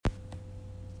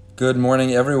Good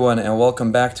morning, everyone, and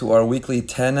welcome back to our weekly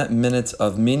 10 Minutes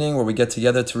of Meaning, where we get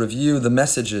together to review the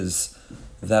messages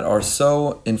that are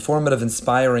so informative,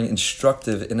 inspiring,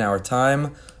 instructive in our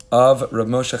time of Rav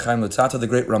Moshe Chaim Luzzatto, the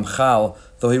great Ramchal.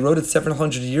 Though he wrote it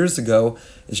 700 years ago,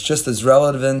 it's just as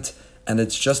relevant and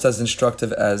it's just as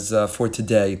instructive as for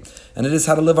today. And it is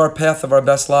how to live our path of our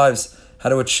best lives, how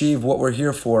to achieve what we're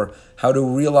here for, how to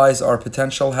realize our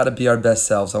potential, how to be our best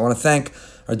selves. I want to thank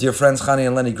our dear friends Chani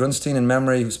and Lenny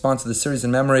Grunstein who sponsored the series in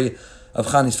memory of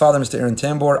Chani's father, Mr. Aaron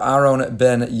Tambor, Aaron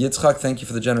Ben Yitzchak. Thank you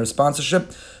for the generous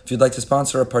sponsorship. If you'd like to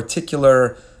sponsor a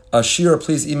particular shir,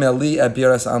 please email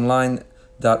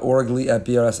lee@brsonline.org,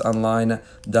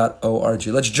 lee@brsonline.org.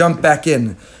 Let's jump back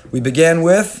in. We began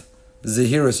with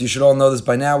Zehirus. You should all know this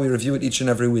by now. We review it each and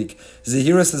every week.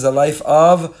 Zehirus is a life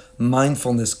of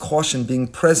mindfulness, caution, being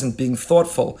present, being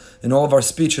thoughtful in all of our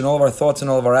speech, in all of our thoughts, in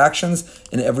all of our actions,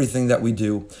 in everything that we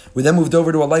do. We then moved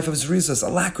over to a life of Zerizus,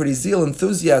 alacrity, zeal,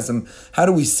 enthusiasm. How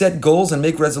do we set goals and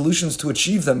make resolutions to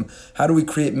achieve them? How do we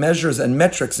create measures and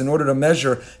metrics in order to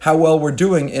measure how well we're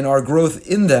doing in our growth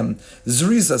in them?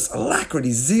 Zerizus,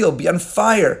 alacrity, zeal, be on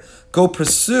fire. Go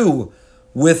pursue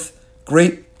with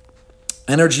great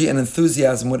energy and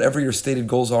enthusiasm whatever your stated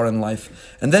goals are in life.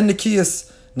 And then Nikias.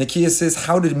 Nikias is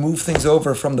how to move things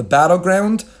over from the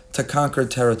battleground to conquered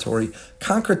territory.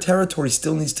 Conquered territory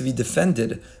still needs to be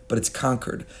defended, but it's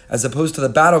conquered, as opposed to the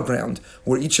battleground,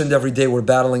 where each and every day we're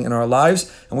battling in our lives.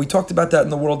 And we talked about that in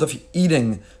the world of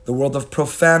eating, the world of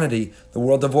profanity, the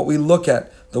world of what we look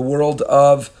at, the world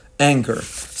of anger.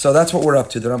 So that's what we're up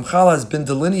to. The Ramchal has been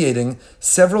delineating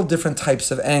several different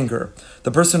types of anger.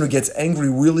 The person who gets angry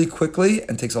really quickly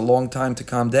and takes a long time to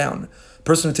calm down. The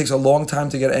person who takes a long time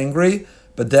to get angry,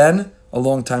 but then a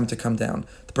long time to come down.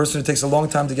 The person who takes a long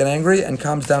time to get angry and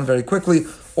calms down very quickly.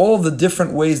 All of the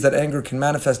different ways that anger can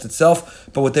manifest itself,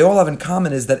 but what they all have in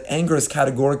common is that anger is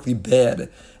categorically bad.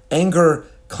 Anger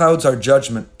clouds our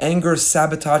judgment. Anger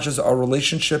sabotages our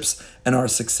relationships and our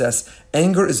success.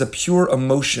 Anger is a pure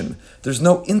emotion. There's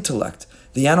no intellect.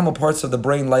 The animal parts of the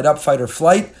brain light up, fight or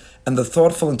flight, and the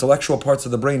thoughtful, intellectual parts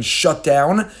of the brain shut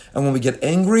down. And when we get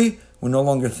angry, we're no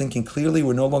longer thinking clearly,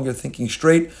 we're no longer thinking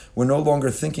straight, we're no longer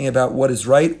thinking about what is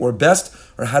right or best,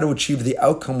 or how to achieve the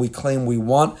outcome we claim we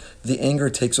want. The anger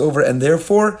takes over, and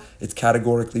therefore, it's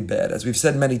categorically bad. As we've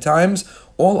said many times,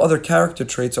 all other character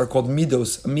traits are called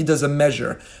midos. A midah is a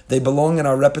measure. They belong in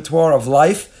our repertoire of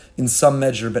life in some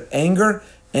measure, but anger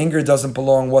doesn't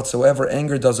belong whatsoever.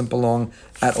 Anger doesn't belong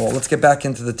at all. Let's get back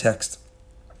into the text.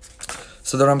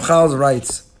 So the Ramchal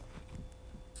writes,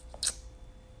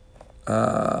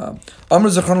 Amr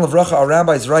Zechron Levracha, our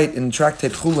rabbis write in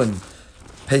Tractate Chulin,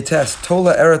 Peites,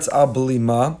 Tola Eretz al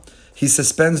Blima, he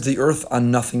suspends the earth on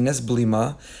nothingness,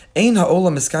 Blima, Ein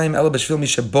ha'olam miskayim ela b'shvil mi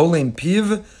sheboleim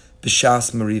piv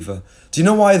b'shas meriva. Do you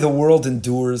know why the world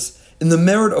endures? In the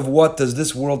merit of what does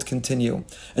this world continue?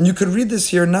 And you could read this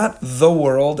here, not the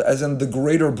world, as in the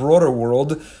greater, broader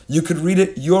world. You could read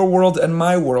it, your world and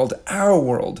my world, our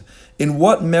world. In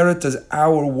what merit does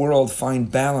our world find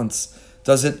balance?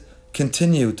 Does it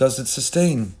continue? Does it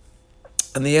sustain?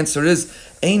 And the answer is,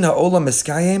 Ein ha'olam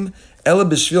miskayim ela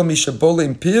b'shvil mi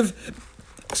sheboleim piv,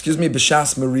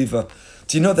 b'shas meriva.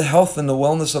 Do you know the health and the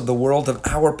wellness of the world, of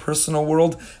our personal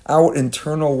world, our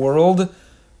internal world,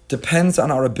 depends on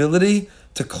our ability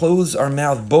to close our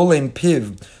mouth, bolem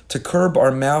piv, to curb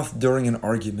our mouth during an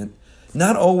argument.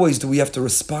 Not always do we have to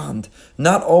respond.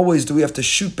 Not always do we have to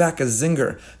shoot back a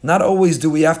zinger. Not always do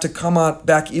we have to come out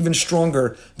back even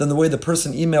stronger than the way the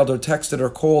person emailed or texted or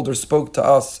called or spoke to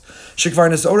us. Shikvar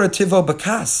nesora tivo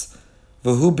bakas,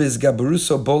 v'hu biz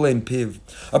gabruso bolem piv.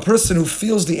 A person who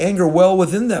feels the anger well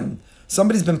within them.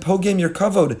 Somebody's been pogam your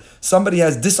kavod. Somebody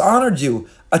has dishonored you,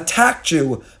 attacked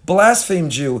you,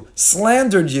 blasphemed you,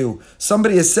 slandered you.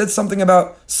 Somebody has said something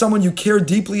about someone you care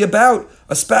deeply about,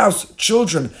 a spouse,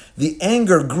 children. The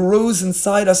anger grows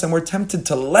inside us and we're tempted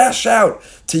to lash out,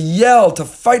 to yell, to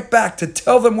fight back, to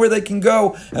tell them where they can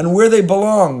go and where they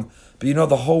belong. But you know,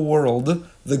 the whole world,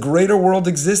 the greater world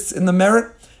exists in the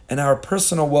merit, and our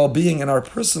personal well-being and our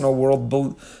personal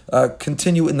world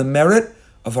continue in the merit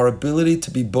of our ability to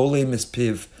be bolei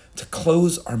mispiv, to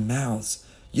close our mouths.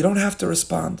 You don't have to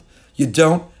respond. You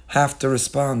don't have to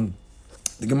respond.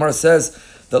 The Gemara says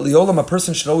that liolam, a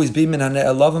person should always be min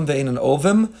hane'elavim ve'enan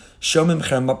ovim, shomim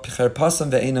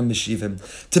cherpasam ve'enam mishivim.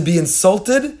 To be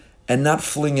insulted and not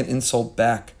fling an insult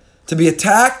back. To be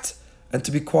attacked and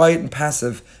to be quiet and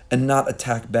passive and not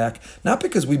attack back. Not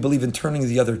because we believe in turning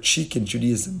the other cheek in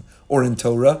Judaism or in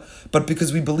Torah, but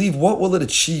because we believe what will it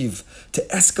achieve? To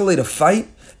escalate a fight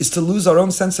is to lose our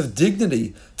own sense of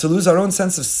dignity, to lose our own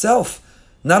sense of self.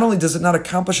 Not only does it not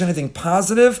accomplish anything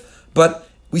positive, but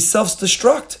we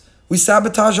self-destruct. We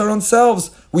sabotage our own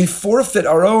selves. We forfeit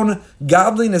our own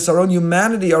godliness, our own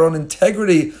humanity, our own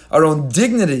integrity, our own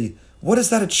dignity. What does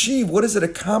that achieve? What does it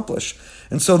accomplish?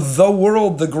 And so the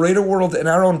world, the greater world, and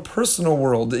our own personal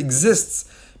world exists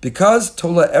because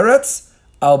Tola Eretz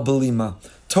al Belima.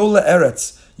 Tola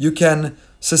Eretz. You can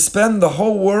suspend the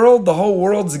whole world, the whole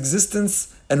world's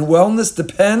existence and wellness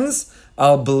depends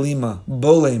al Belima,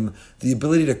 Bolem, the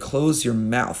ability to close your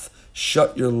mouth,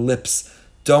 shut your lips,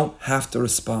 don't have to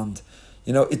respond.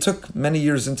 It took many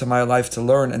years into my life to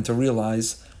learn and to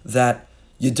realize that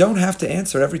you don't have to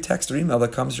answer every text or email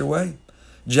that comes your way.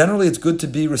 Generally, it's good to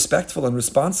be respectful and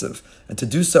responsive and to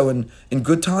do so in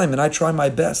good time, and I try my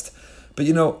best. But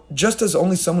just as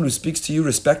only someone who speaks to you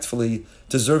respectfully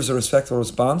deserves a respectful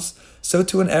response, so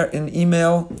too in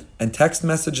email and text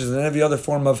messages and every other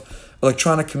form of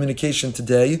electronic communication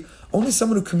today, only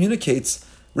someone who communicates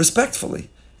respectfully.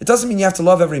 It doesn't mean you have to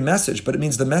love every message, but it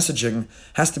means the messaging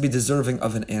has to be deserving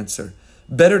of an answer.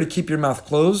 Better to keep your mouth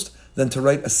closed than to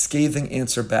write a scathing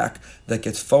answer back that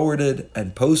gets forwarded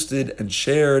and posted and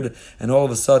shared, and all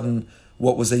of a sudden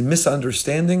what was a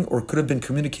misunderstanding or could have been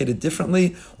communicated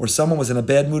differently, or someone was in a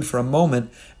bad mood for a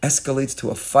moment, escalates to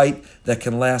a fight that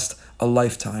can last a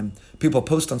lifetime. People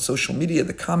post on social media,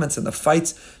 the comments and the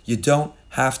fights, you don't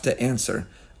have to answer.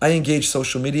 I engage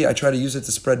social media. I try to use it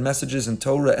to spread messages and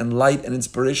Torah and light and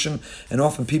inspiration. And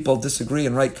often people disagree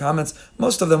and write comments,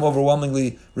 most of them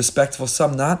overwhelmingly respectful,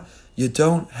 some not. You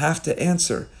don't have to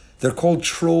answer. They're called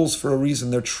trolls for a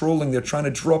reason. They're trolling. They're trying to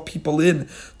draw people in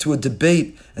to a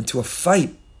debate and to a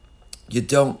fight. You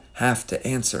don't have to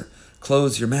answer.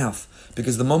 Close your mouth.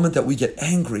 Because the moment that we get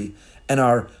angry and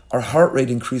our heart rate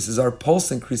increases, our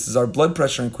pulse increases, our blood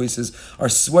pressure increases, our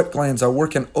sweat glands are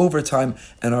working overtime,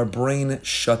 and our brain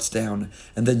shuts down.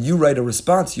 And then you write a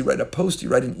response, you write a post, you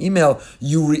write an email,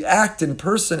 you react in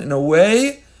person in a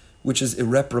way which is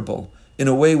irreparable, in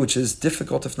a way which is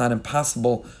difficult, if not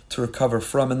impossible, to recover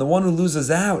from. And the one who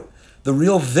loses out, the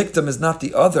real victim is not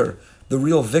the other. The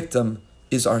real victim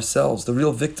is ourselves. The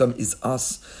real victim is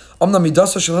us. The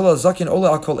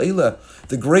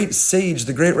great sage,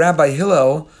 the great Rabbi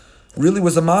Hillel, really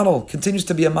was a model, continues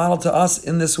to be a model to us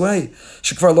in this way.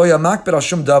 The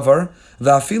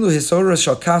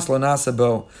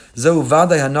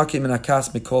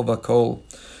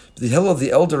Hillel,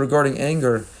 the elder, regarding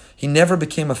anger, he never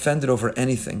became offended over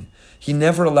anything. He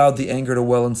never allowed the anger to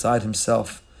well inside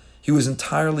himself. He was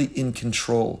entirely in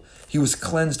control. He was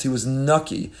cleansed. He was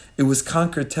nucky. It was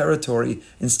conquered territory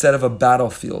instead of a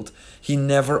battlefield. He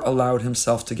never allowed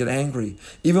himself to get angry.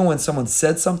 Even when someone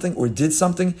said something or did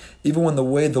something, even when the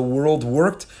way the world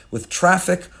worked with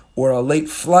traffic or a late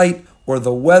flight or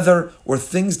the weather or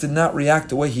things did not react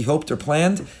the way he hoped or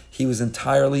planned, he was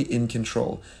entirely in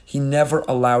control. He never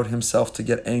allowed himself to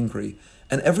get angry.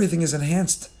 And everything is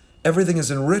enhanced. Everything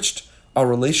is enriched. Our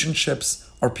relationships,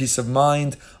 our peace of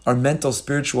mind, our mental,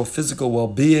 spiritual, physical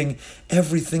well-being,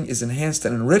 everything is enhanced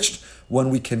and enriched when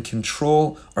we can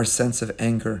control our sense of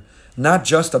anger. Not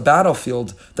just a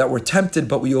battlefield that we're tempted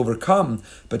but we overcome,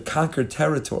 but conquered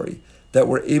territory that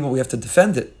we have to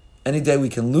defend it. Any day we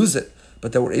can lose it,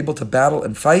 but that we're able to battle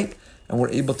and fight, and we're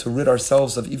able to rid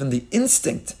ourselves of even the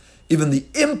instinct, even the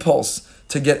impulse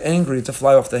to get angry, to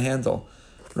fly off the handle.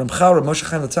 Ramchal Moshe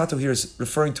Chaim Luzzatto here is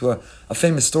referring to a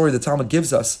famous story the Talmud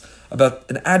gives us about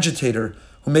an agitator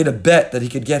who made a bet that he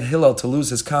could get Hillel to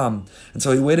lose his calm. And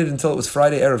so he waited until it was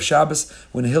Friday, Erev Shabbos,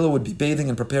 when Hillel would be bathing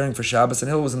and preparing for Shabbos. And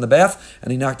Hillel was in the bath, and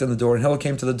he knocked on the door. And Hillel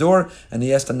came to the door, and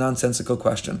he asked a nonsensical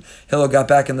question. Hillel got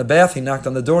back in the bath, he knocked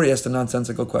on the door, he asked a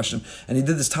nonsensical question. And he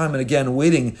did this time and again,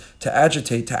 waiting to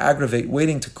agitate, to aggravate,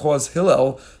 waiting to cause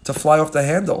Hillel to fly off the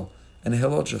handle. And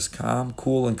Hillel, just calm,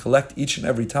 cool, and collect each and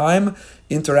every time,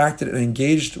 interacted and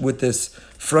engaged with this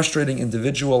frustrating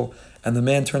individual. And the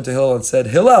man turned to Hillel and said,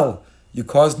 "Hillel, you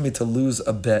caused me to lose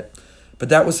a bet." But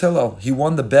that was Hillel. He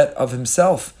won the bet of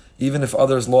himself, even if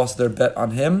others lost their bet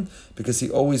on him, because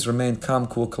he always remained calm,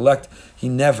 cool, collect. He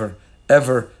never,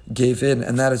 ever gave in,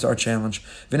 and that is our challenge.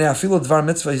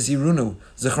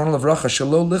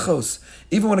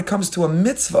 Even when it comes to a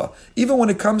mitzvah, even when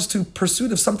it comes to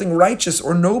pursuit of something righteous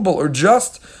or noble or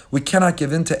just, we cannot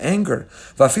give in to anger.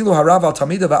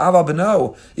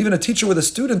 Even a teacher with a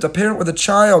student, a parent with a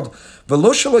child,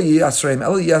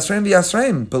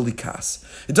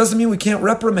 it doesn't mean we can't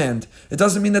reprimand. It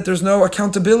doesn't mean that there's no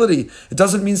accountability. It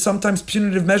doesn't mean sometimes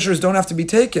punitive measures don't have to be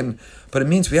taken. But it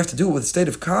means we have to do it with a state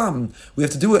of calm. We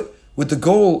have to do it with the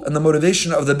goal and the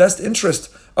motivation of the best interest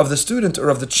of the student or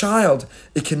of the child.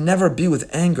 It can never be with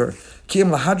anger. It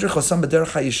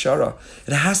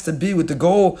has to be with the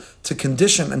goal to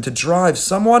condition and to drive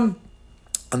someone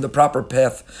on the proper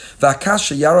path. And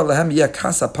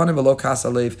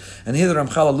here the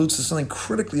Ramchal alludes to something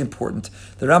critically important.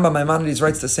 The Rambam Maimonides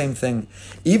writes the same thing.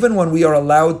 Even when we are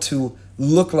allowed to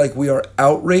look like we are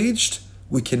outraged,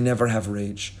 we can never have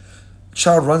rage. A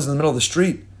child runs in the middle of the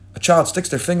street. A child sticks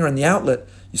their finger in the outlet.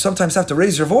 You sometimes have to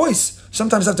raise your voice. You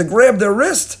sometimes have to grab their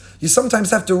wrist. You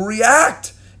sometimes have to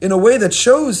react in a way that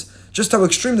shows just how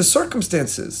extreme the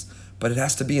circumstance is. But it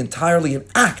has to be entirely an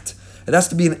act. It has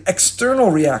to be an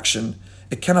external reaction.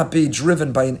 It cannot be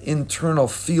driven by an internal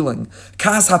feeling.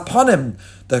 Kas hapanim,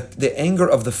 the anger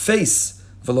of the face,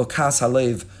 velo kas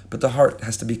halev, but the heart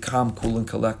has to be calm, cool, and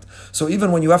collect. So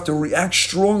even when you have to react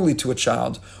strongly to a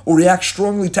child, or react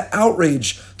strongly to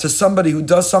outrage to somebody who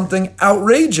does something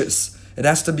outrageous, it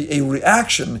has to be a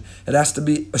reaction. It has to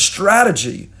be a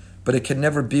strategy, but it can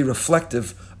never be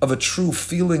reflective of a true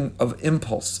feeling of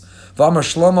impulse. V'amar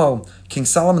Shlomo, King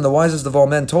Solomon, the wisest of all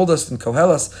men, told us in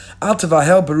Koheles, Al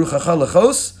tevahel beruchacha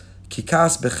lechos,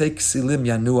 kikas bechek silim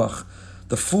yanuach.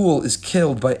 The fool is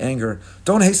killed by anger.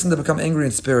 Don't hasten to become angry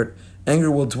in spirit.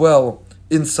 Anger will dwell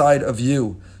inside of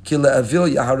you. Ki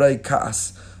le'avil yaharei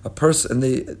kaas. A person,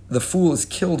 the fool is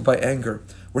killed by anger.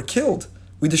 We're killed.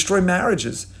 We destroy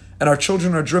marriages, and our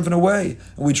children are driven away,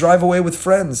 and we drive away with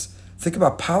friends. Think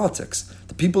about politics.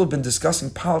 The people have been discussing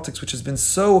politics, which has been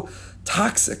so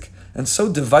toxic and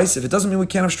so divisive. It doesn't mean we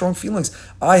can't have strong feelings.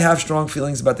 I have strong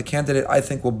feelings about the candidate I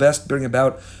think will best bring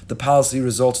about the policy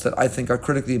results that I think are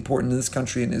critically important in this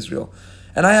country and Israel.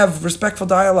 And I have respectful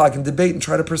dialogue and debate and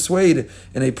try to persuade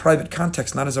in a private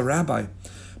context, not as a rabbi.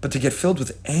 But to get filled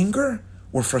with anger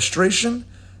or frustration,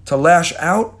 to lash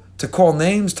out, to call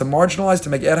names, to marginalize, to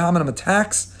make ad hominem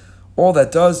attacks, all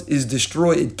that does is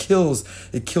destroy. It kills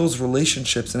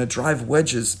relationships, and it drives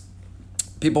wedges.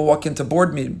 People walk into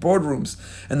boardrooms,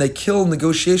 and they kill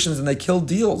negotiations, and they kill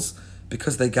deals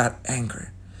because they got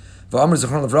anger. In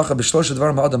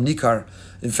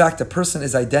fact, a person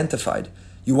is identified.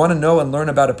 You want to know and learn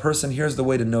about a person, here's the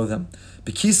way to know them.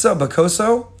 Bekiso,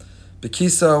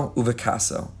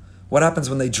 uvekaso. What happens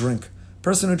when they drink? A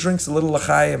person who drinks a little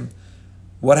l'chaim,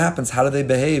 what happens? How do they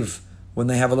behave when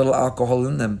they have a little alcohol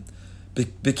in them?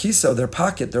 Bekiso, their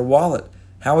pocket, their wallet.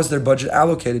 How is their budget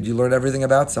allocated? You learn everything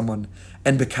about someone.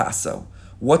 And bekaso,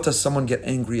 what does someone get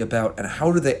angry about? And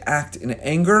how do they act in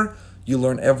anger? You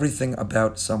learn everything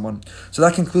about someone. So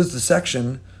that concludes the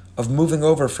section of moving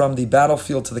over from the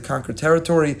battlefield to the conquered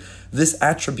territory. This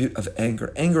attribute of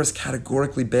anger. Anger is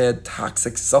categorically bad,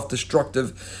 toxic,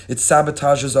 self-destructive. It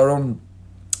sabotages our own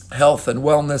health and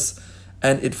wellness,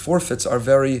 and it forfeits our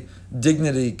very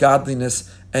dignity,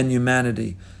 godliness, and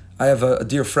humanity. I have a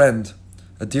dear friend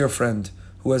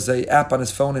who has an app on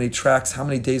his phone, and he tracks how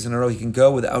many days in a row he can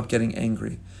go without getting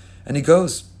angry. And he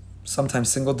goes sometimes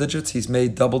single digits, he's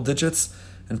made double digits,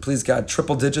 and please God,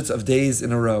 triple digits of days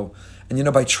in a row.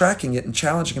 And by tracking it and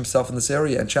challenging himself in this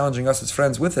area and challenging us as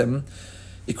friends with him,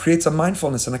 it creates a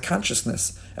mindfulness and a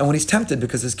consciousness. And when he's tempted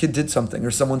because his kid did something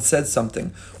or someone said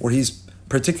something, or he's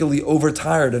particularly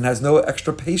overtired and has no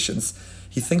extra patience,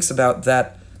 he thinks about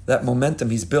that momentum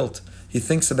he's built. He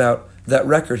thinks about that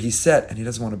record he set, and he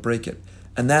doesn't want to break it.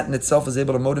 And that in itself is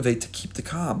able to motivate to keep the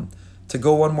calm, to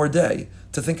go one more day,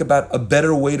 to think about a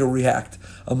better way to react,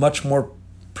 a much more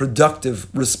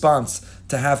productive response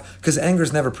to have, because anger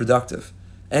is never productive.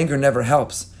 Anger never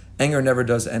helps. Anger never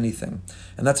does anything.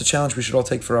 And that's a challenge we should all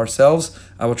take for ourselves.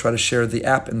 I will try to share the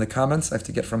app in the comments. I have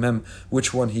to get from him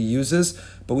which one he uses.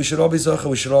 But we should all be zocha,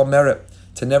 we should all merit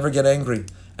to never get angry.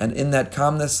 And in that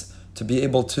calmness, to be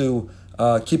able to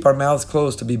keep our mouths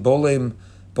closed, to be bolem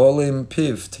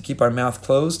piv, to keep our mouth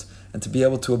closed, and to be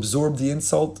able to absorb the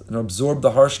insult and absorb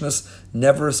the harshness,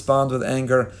 never respond with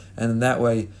anger, and in that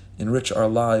way enrich our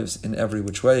lives in every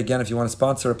which way. Again, if you want to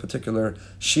sponsor a particular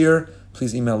shir,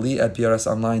 please email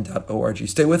lee@brsonline.org.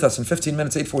 Stay with us in 15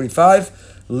 minutes, 8:45,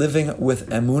 Living with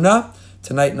Emunah.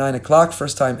 Tonight, 9 o'clock,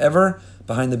 first time ever,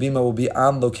 Behind the Bima will be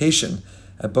on location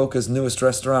at Boca's newest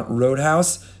restaurant,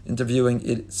 Roadhouse, interviewing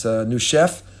its new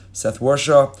chef, Seth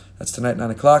Warshaw. That's tonight,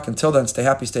 9 o'clock. Until then, stay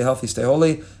happy, stay healthy, stay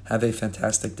holy. Have a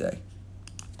fantastic day.